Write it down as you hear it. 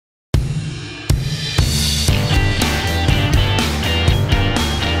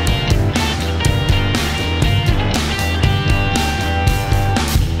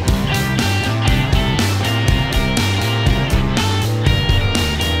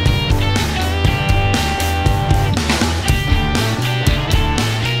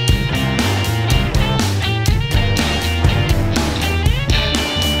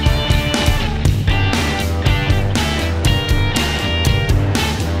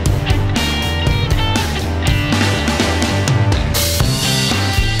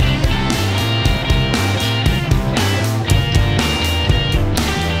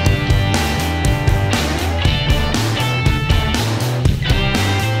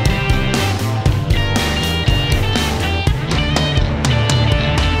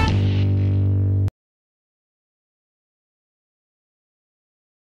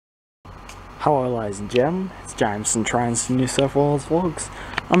Hello ladies and gentlemen, it's James from Trains for New South Wales Vlogs.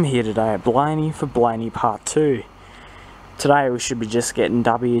 I'm here today at Blayney for Blayney Part 2. Today we should be just getting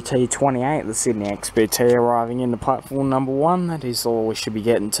WT28, the Sydney XPT, arriving into platform number 1. That is all we should be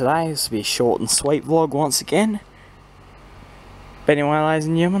getting today. This will be a short and sweet vlog once again. But anyway ladies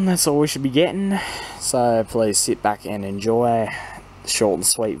and gentlemen, that's all we should be getting. So please sit back and enjoy the short and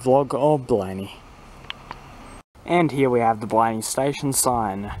sweet vlog of Blayney. And here we have the Blayney station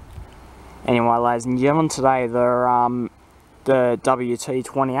sign. Anyway ladies and gentlemen, today the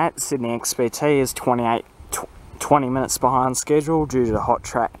WT28, the Sydney XPT, is 20 minutes behind schedule due to the hot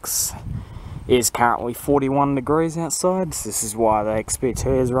tracks. It is currently 41 degrees outside, so this is why the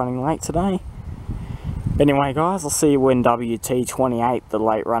XPT is running late today. But anyway guys, I'll see you when WT28, the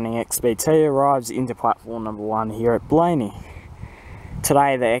late running XPT, arrives into platform number 1 here at Blayney.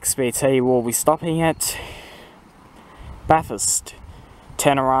 Today the XPT will be stopping at Bathurst,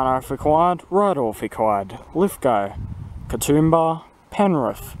 Tanarano if required, Rydal if required, Lithgow, Katoomba,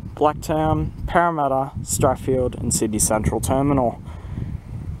 Penrith, Blacktown, Parramatta, Strathfield and Sydney Central Terminal.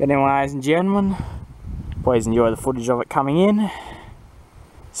 But anyway ladies and gentlemen, please enjoy the footage of it coming in.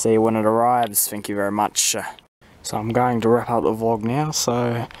 See you when it arrives. Thank you very much. So I'm going to wrap up the vlog now,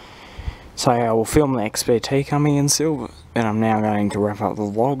 so I will film the XPT coming in still, and I'm now going to wrap up the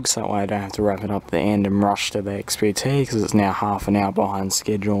vlog so that way I don't have to wrap it up at the end and rush to the XPT, because it's now half an hour behind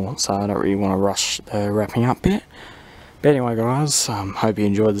schedule, so I don't really want to rush the wrapping up bit. But anyway guys, hope you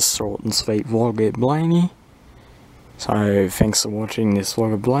enjoyed this short and sweet vlog at Blayney. So thanks for watching this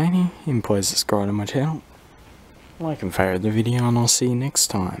vlog of Blayney, and please subscribe to my channel, like and favourite the video, and I'll see you next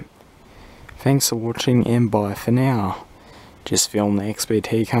time. Thanks for watching and bye for now. Just film the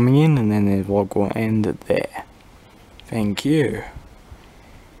XPT coming in and then the vlog will end there. Thank you.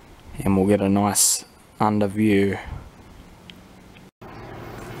 And we'll get a nice under view